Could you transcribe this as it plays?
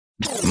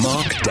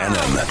Mark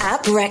Denholm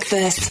at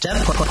breakfast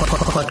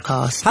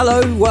podcast.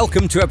 Hello,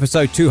 welcome to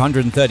episode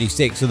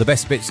 236 of the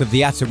best bits of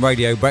the Atom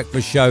Radio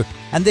Breakfast Show.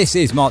 And this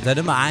is Mark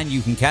Denholm, and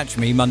you can catch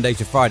me Monday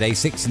to Friday,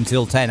 6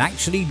 until 10,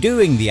 actually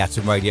doing the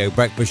Atom Radio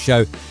Breakfast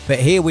Show. But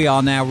here we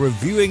are now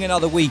reviewing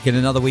another week and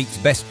another week's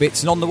best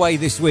bits. And on the way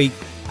this week,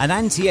 an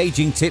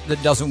anti-aging tip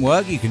that doesn't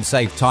work. You can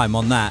save time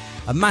on that.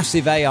 A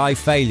massive AI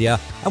failure.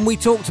 And we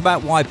talked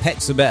about why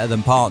pets are better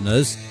than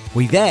partners.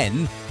 We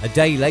then, a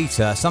day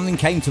later, something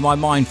came to my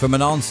mind from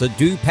an answer,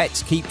 do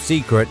pets keep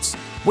secrets?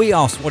 We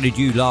asked, what did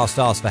you last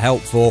ask for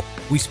help for?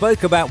 We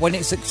spoke about when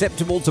it's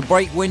acceptable to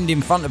break wind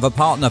in front of a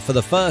partner for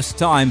the first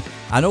time.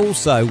 And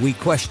also, we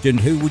questioned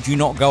who would you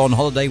not go on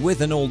holiday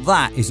with, and all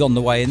that is on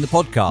the way in the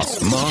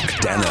podcast. Mark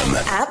Denholm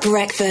at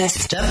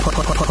breakfast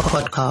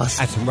podcast.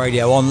 Atom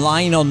Radio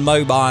online, on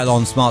mobile,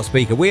 on smart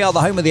speaker. We are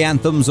the home of the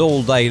anthems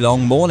all day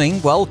long.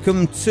 Morning.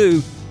 Welcome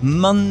to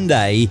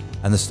Monday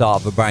and the start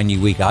of a brand new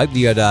week. I hope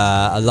you had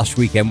a lush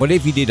weekend.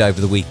 Whatever you did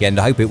over the weekend,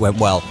 I hope it went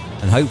well.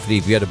 And hopefully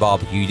if you had a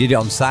barbecue, you did it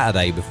on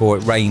Saturday before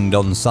it rained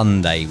on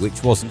Sunday,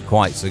 which wasn't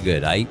quite so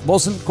good, eh?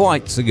 Wasn't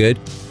quite so good.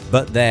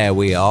 But there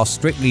we are,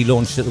 strictly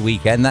launched at the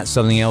weekend. That's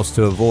something else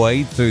to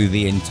avoid through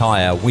the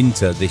entire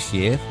winter this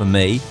year for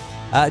me.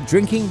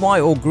 Drinking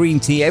white or green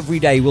tea every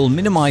day will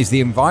minimise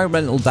the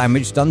environmental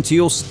damage done to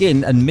your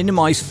skin and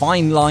minimise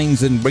fine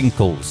lines and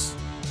wrinkles.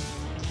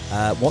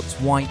 What's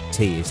white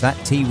tea? Is that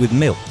tea with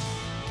milk?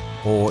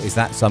 Or is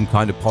that some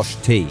kind of posh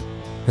tea?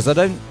 Because I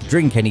don't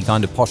drink any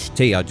kind of posh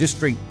tea. I just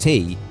drink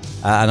tea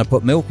and I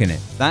put milk in it.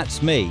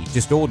 That's me,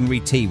 just ordinary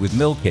tea with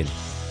milk in.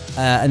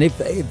 And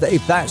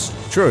if that's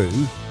true,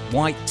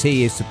 white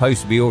tea is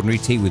supposed to be ordinary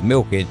tea with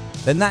milk in,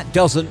 then that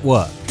doesn't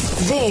work.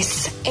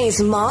 This is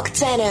Mark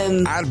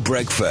Denholm at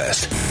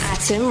breakfast.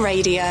 Atom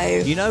Radio.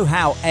 You know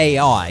how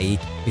AI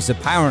is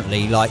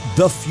apparently like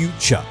the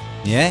future?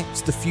 Yeah,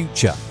 it's the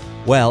future.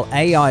 Well,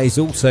 AI is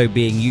also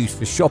being used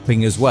for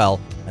shopping as well,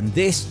 and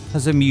this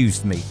has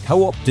amused me.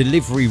 Co-op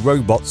delivery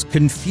robots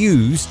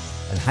confused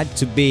and had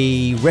to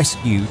be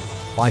rescued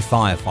by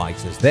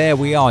firefighters. There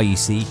we are, you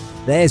see.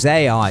 There's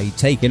AI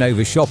taking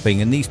over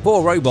shopping, and these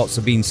poor robots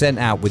have been sent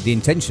out with the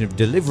intention of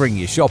delivering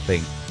your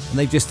shopping, and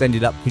they've just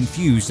ended up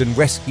confused and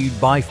rescued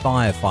by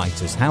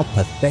firefighters. How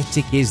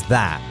pathetic is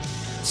that?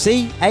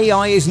 See,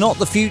 AI is not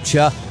the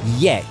future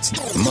yet.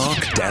 Mark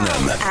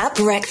Denholm at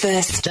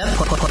breakfast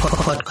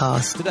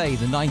podcast. Today,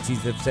 the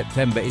 19th of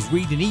September, is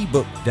Read an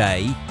eBook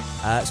Day.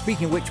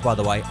 Speaking of which, by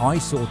the way, I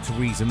saw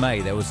Theresa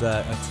May. There was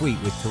a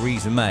tweet with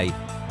Theresa May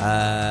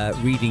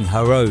reading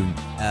her own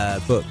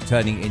book,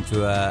 turning it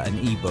into an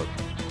ebook.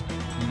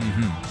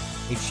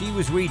 If she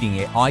was reading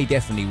it, I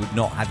definitely would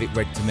not have it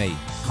read to me.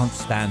 Can't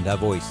stand her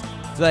voice.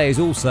 Today is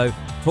also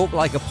Talk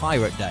Like a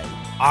Pirate Day.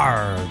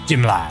 Arr,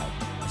 Jim Lad.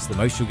 That's the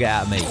most you'll get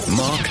out of me.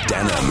 Mark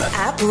Denholm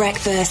at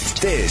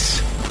breakfast.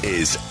 This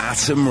is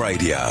Atom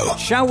Radio.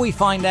 Shall we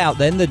find out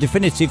then the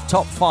definitive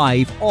top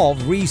 5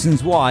 of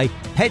reasons why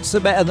pets are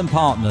better than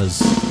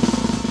partners?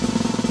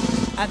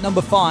 At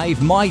number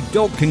 5, my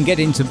dog can get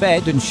into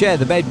bed and share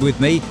the bed with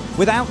me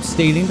without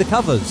stealing the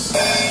covers.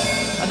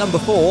 At number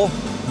 4,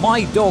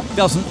 my dog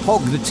doesn't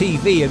hog the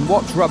TV and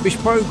watch rubbish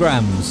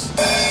programs.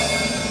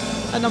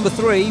 At number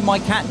 3, my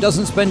cat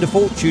doesn't spend a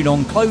fortune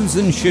on clothes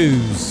and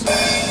shoes.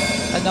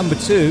 At number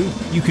 2,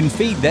 you can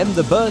feed them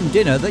the burned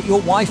dinner that your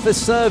wife has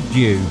served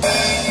you.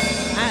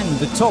 And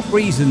the top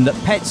reason that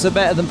pets are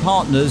better than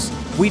partners,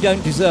 we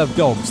don't deserve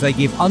dogs. They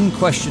give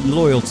unquestioned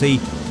loyalty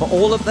for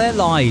all of their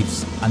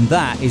lives. And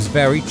that is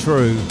very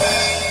true.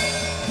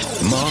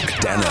 Mark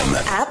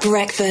Denholm at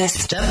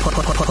breakfast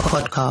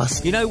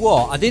podcast. You know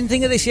what? I didn't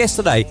think of this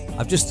yesterday.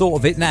 I've just thought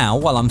of it now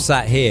while I'm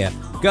sat here.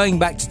 Going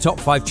back to Top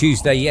 5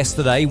 Tuesday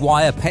yesterday,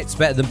 why are pets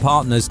better than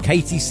partners?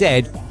 Katie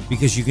said,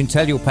 because you can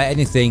tell your pet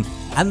anything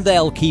and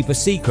they'll keep a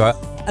secret.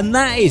 And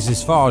that is,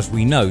 as far as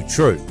we know,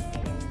 true.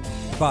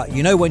 But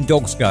you know when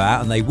dogs go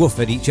out and they woof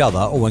at each other,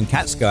 or when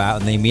cats go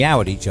out and they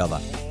meow at each other,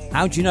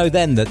 how do you know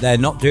then that they're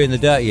not doing the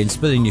dirty and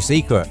spilling your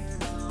secret?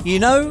 You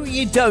know,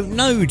 you don't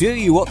know, do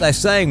you, what they're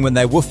saying when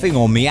they're woofing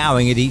or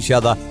meowing at each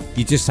other?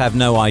 You just have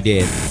no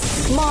idea.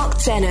 Mark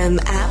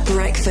Denholm at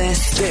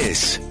breakfast.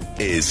 This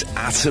is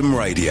Atom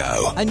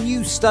Radio. A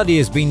new study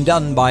has been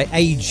done by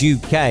Age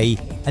UK,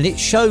 and it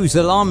shows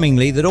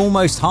alarmingly that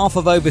almost half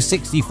of over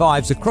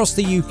 65s across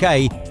the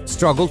UK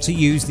struggle to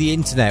use the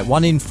internet.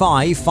 1 in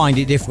 5 find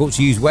it difficult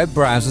to use web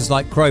browsers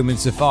like Chrome and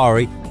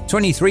Safari.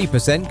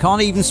 23%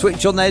 can't even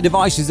switch on their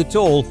devices at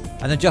all,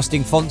 and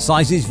adjusting font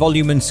sizes,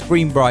 volume and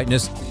screen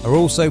brightness are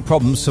also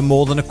problems for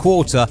more than a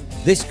quarter.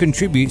 This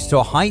contributes to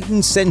a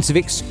heightened sense of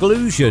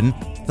exclusion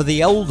for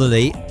the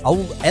elderly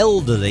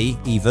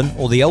even,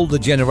 or the older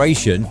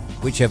generation,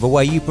 whichever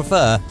way you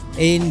prefer,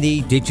 in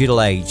the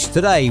digital age.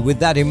 Today, with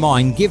that in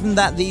mind, given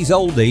that these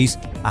oldies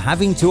are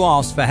having to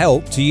ask for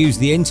help to use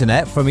the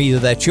internet from either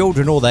their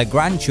children or their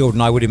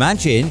grandchildren, I would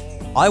imagine,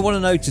 I want to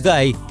know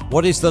today,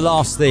 what is the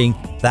last thing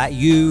that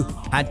you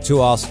had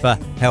to ask for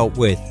help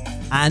with?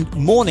 And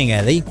morning,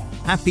 Ellie.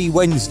 Happy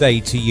Wednesday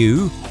to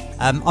you.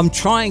 I'm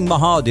trying my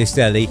hardest,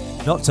 Ellie,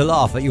 not to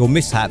laugh at your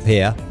mishap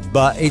here,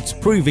 but it's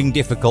proving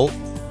difficult.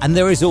 And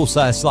there is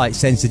also a slight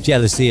sense of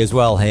jealousy as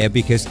well here,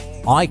 because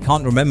I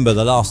can't remember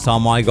the last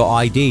time I got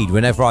ID'd.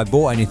 Whenever I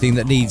bought anything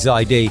that needs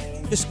ID,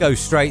 just go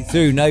straight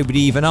through. Nobody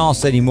even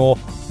asks anymore.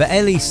 But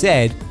Ellie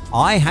said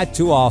I had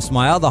to ask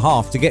my other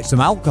half to get some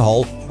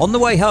alcohol on the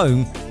way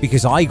home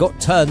because I got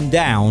turned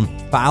down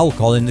for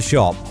alcohol in the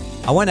shop.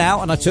 I went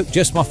out and I took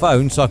just my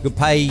phone so I could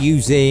pay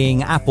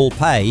using Apple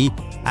Pay.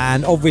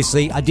 And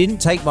obviously I didn't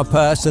take my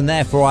purse, and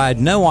therefore I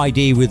had no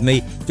ID with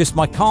me, just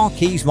my car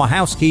keys, my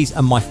house keys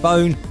and my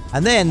phone.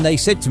 And then they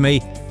said to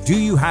me, "Do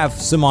you have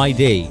some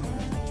ID?"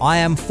 I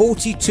am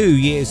 42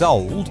 years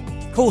old.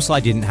 Of course I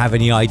didn't have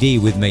any ID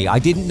with me. I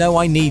didn't know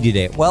I needed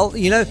it. Well,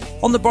 you know,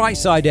 on the bright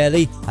side,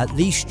 Ellie, at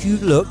least you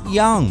look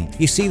young.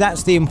 You see,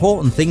 that's the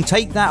important thing.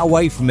 Take that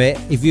away from it.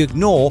 If you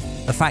ignore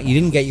the fact you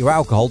didn't get your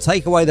alcohol,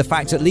 take away the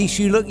fact at least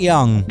you look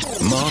young.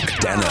 Mark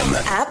Denholm.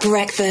 At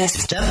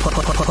breakfast.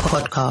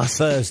 Podcast.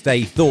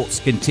 Thursday thoughts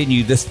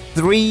continue. The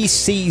 3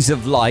 C's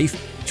of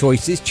life: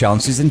 choices,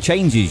 chances and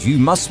changes. You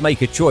must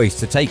make a choice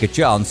to take a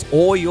chance,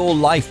 or your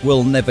life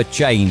will never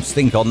change.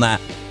 Think on that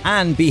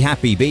and be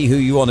happy. Be who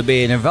you want to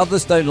be, and if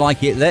others don't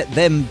like it, let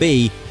them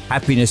be.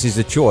 Happiness is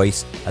a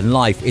choice, and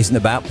life isn't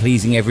about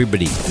pleasing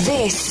everybody.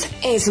 This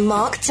is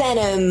Mark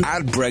Denholm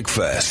At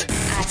breakfast.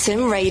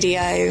 Atom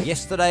Radio.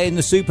 Yesterday in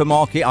the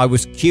supermarket, I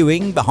was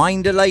queuing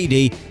behind a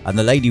lady, and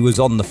the lady was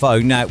on the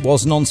phone. Now, it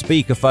wasn't on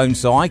speakerphone,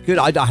 so I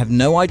have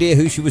no idea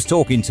who she was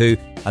talking to,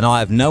 and I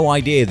have no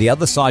idea the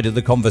other side of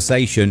the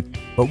conversation.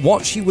 But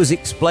what she was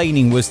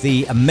explaining was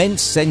the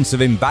immense sense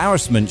of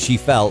embarrassment she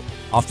felt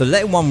after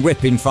letting one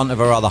rip in front of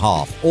her other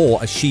half, or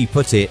as she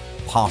put it,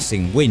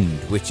 passing wind,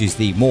 which is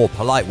the more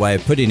polite way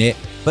of putting it.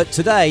 But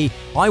today,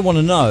 I want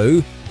to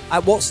know,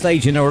 at what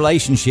stage in a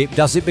relationship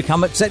does it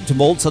become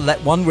acceptable to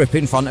let one rip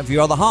in front of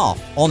your other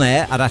half? On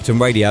air at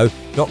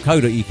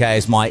atomradio.co.uk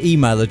is my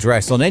email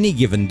address on any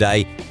given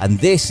day, and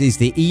this is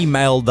the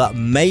email that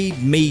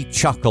made me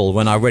chuckle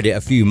when I read it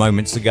a few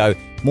moments ago.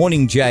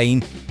 Morning,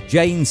 Jane.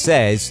 Jane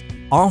says,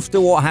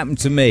 "After what happened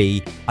to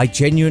me, I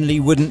genuinely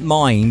wouldn't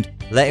mind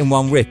letting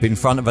one rip in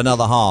front of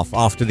another half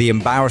after the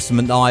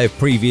embarrassment I have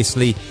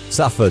previously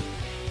suffered."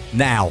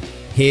 Now,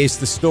 here's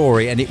the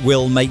story, and it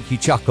will make you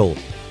chuckle.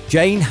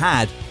 Jane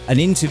had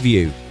an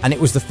interview, and it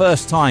was the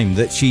first time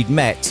that she'd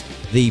met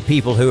the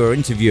people who were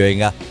interviewing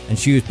her, and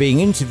she was being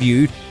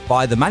interviewed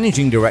by the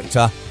managing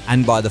director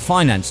and by the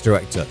finance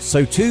director.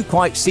 So 2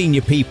 quite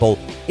senior people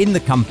in the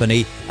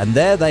company, and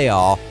there they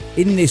are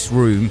in this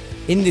room,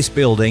 in this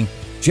building,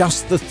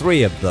 just the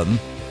 3 of them.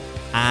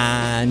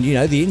 And, you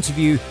know, the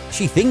interview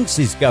she thinks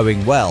is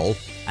going well,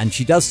 and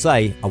she does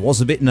say, "I was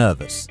a bit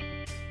nervous."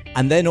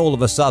 And then all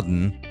of a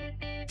sudden,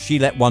 she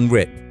let one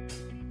rip.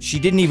 She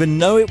didn't even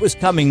know it was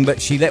coming, but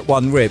she let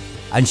one rip.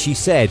 And she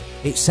said,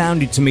 "It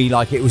sounded to me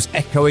like it was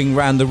echoing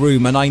around the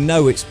room, and I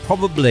know it's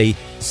probably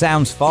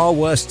sounds far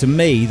worse to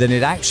me than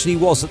it actually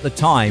was at the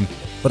time.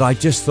 But I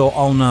just thought,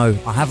 oh no,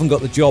 I haven't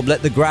got the job.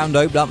 Let the ground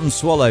open up and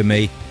swallow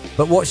me."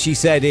 But what she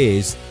said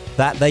is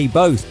that they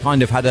both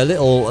kind of had a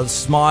little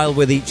smile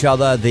with each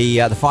other.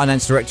 The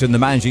finance director and the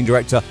managing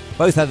director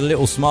both had a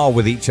little smile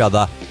with each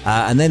other.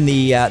 And then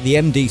the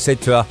MD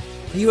said to her,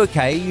 "Are you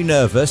okay? Are you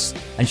nervous?"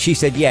 And she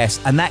said yes,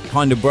 and that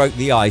kind of broke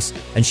the ice.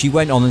 And she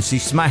went on and she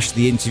smashed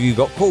the interview,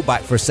 got called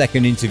back for a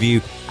second interview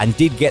and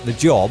did get the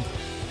job.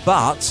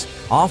 But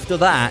after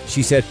that,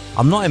 she said,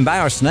 "I'm not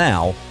embarrassed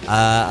now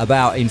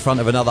about in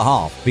front of another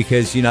half,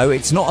 because, you know,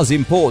 it's not as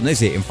important,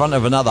 is it, in front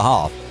of another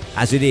half,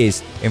 as it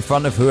is in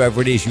front of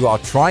whoever it is you are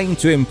trying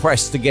to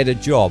impress to get a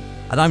job."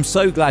 And I'm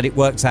so glad it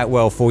works out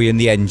well for you in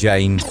the end,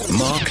 Jane.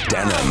 Mark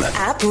Denholm.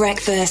 At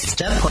breakfast.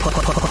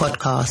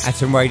 Podcast.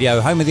 Atom Radio,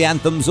 home of the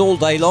anthems all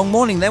day long.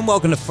 Morning then,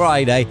 welcome to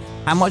Friday.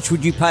 How much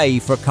would you pay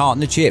for a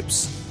carton of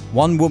chips?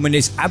 One woman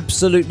is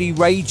absolutely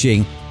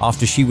raging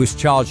after she was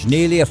charged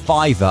nearly a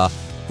 £5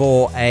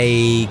 for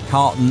a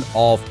carton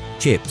of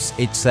chips.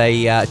 It's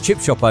a chip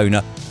shop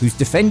owner who's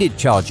defended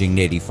charging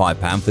nearly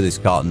 £5 for this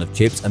carton of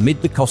chips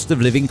amid the cost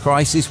of living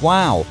crisis.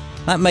 Wow.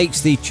 That makes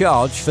the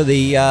charge for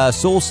the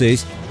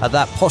sauces at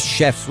that posh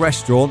chef's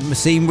restaurant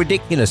seem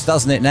ridiculous,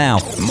 doesn't it now?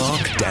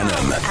 Mark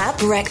Denholm. At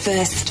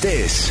breakfast.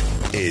 This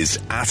is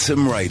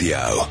Atom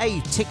Radio. A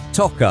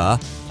TikToker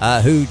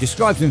who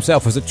describes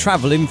himself as a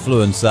travel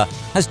influencer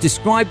has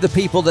described the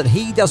people that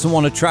he doesn't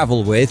want to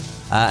travel with,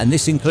 and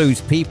this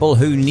includes people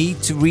who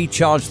need to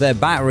recharge their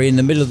battery in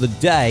the middle of the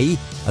day,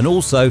 and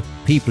also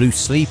people who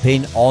sleep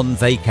in on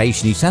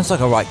vacation. He sounds like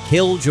a right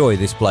killjoy,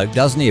 this bloke,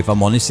 doesn't he, if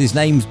I'm honest? His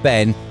name's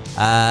Ben.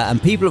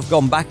 And people have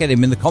gone back at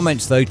him in the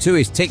comments, though, to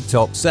his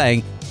TikTok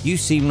saying, "You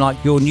seem like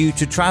you're new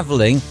to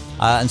travelling."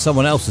 And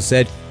someone else has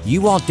said,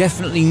 "You are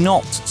definitely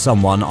not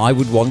someone I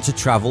would want to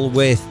travel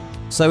with."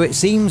 So it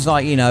seems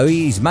like, you know,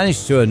 he's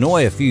managed to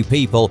annoy a few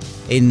people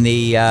in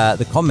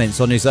the comments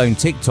on his own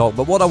TikTok.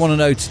 But what I want to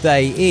know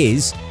today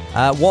is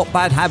what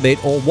bad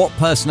habit or what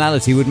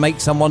personality would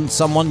make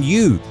someone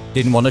you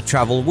didn't want to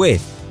travel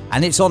with?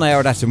 And it's on air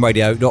at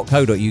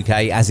atomradio.co.uk,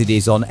 as it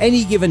is on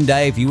any given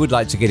day. If you would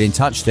like to get in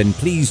touch, then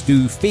please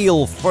do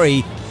feel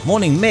free.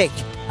 Morning, Mick,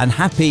 and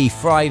happy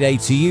Friday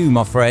to you,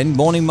 my friend.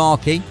 Morning,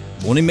 Marky.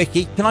 Morning,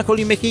 Mickey. Can I call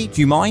you Mickey?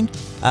 Do you mind?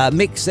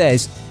 Mick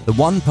says, the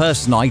one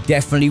person I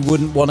definitely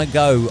wouldn't want to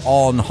go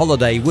on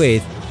holiday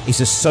with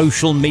is a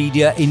social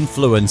media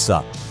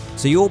influencer.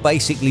 So you're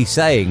basically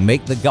saying,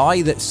 Mick, the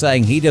guy that's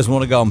saying he doesn't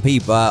want to go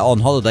on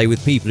holiday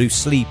with people who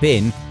sleep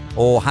in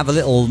or have a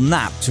little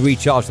nap to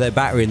recharge their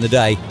battery in the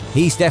day,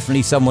 he's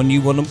definitely someone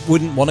you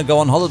wouldn't want to go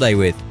on holiday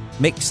with.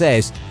 Mick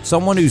says,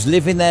 someone who's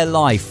living their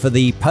life for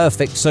the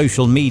perfect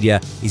social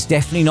media is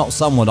definitely not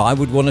someone I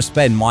would want to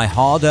spend my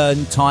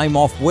hard-earned time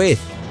off with.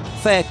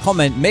 Fair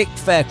comment, Mick.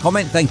 Fair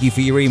comment. Thank you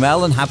for your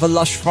email and have a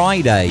lush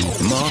Friday.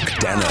 Mark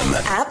Denham.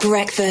 At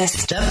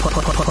breakfast.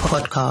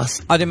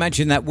 Podcast. I'd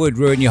imagine that would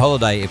ruin your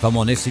holiday, if I'm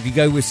honest. If you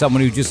go with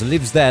someone who just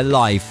lives their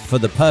life for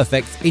the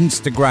perfect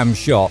Instagram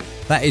shot,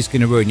 that is going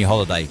to ruin your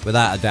holiday,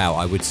 without a doubt,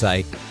 I would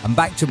say. And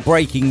back to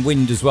breaking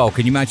wind as well.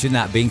 Can you imagine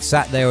that? Being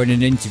sat there in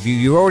an interview,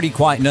 you're already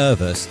quite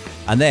nervous.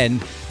 And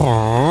then,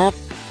 I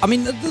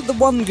mean, the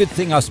one good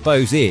thing, I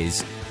suppose,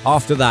 is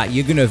after that,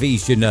 you're going to have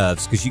eased your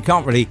nerves because you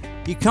can't really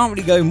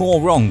go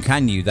more wrong,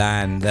 can you,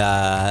 than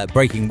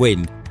breaking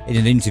wind in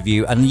an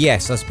interview. And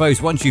yes, I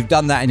suppose once you've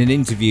done that in an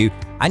interview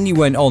and you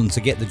went on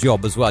to get the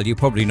job as well, you're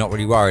probably not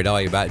really worried,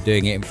 are you, about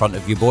doing it in front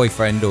of your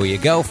boyfriend or your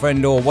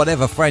girlfriend or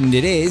whatever friend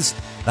it is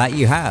that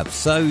you have.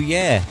 So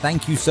yeah,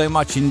 thank you so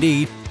much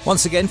indeed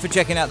once again for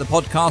checking out the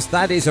podcast.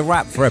 That is a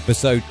wrap for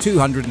episode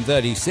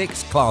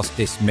 236, Class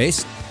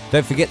Dismissed.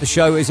 Don't forget the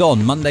show is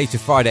on Monday to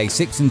Friday,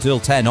 6 until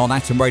 10 on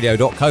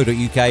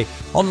atomradio.co.uk,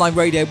 online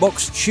radio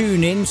box,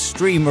 TuneIn,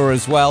 streamer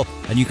as well,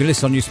 and you can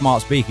listen on your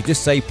smart speaker.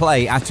 Just say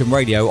play Atom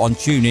Radio on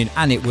TuneIn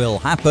and it will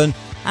happen.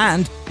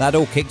 And that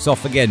all kicks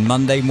off again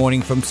Monday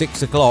morning from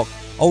 6 o'clock.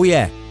 Oh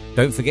yeah,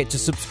 don't forget to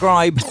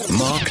subscribe.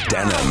 Mark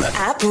Denham.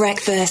 At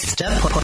breakfast.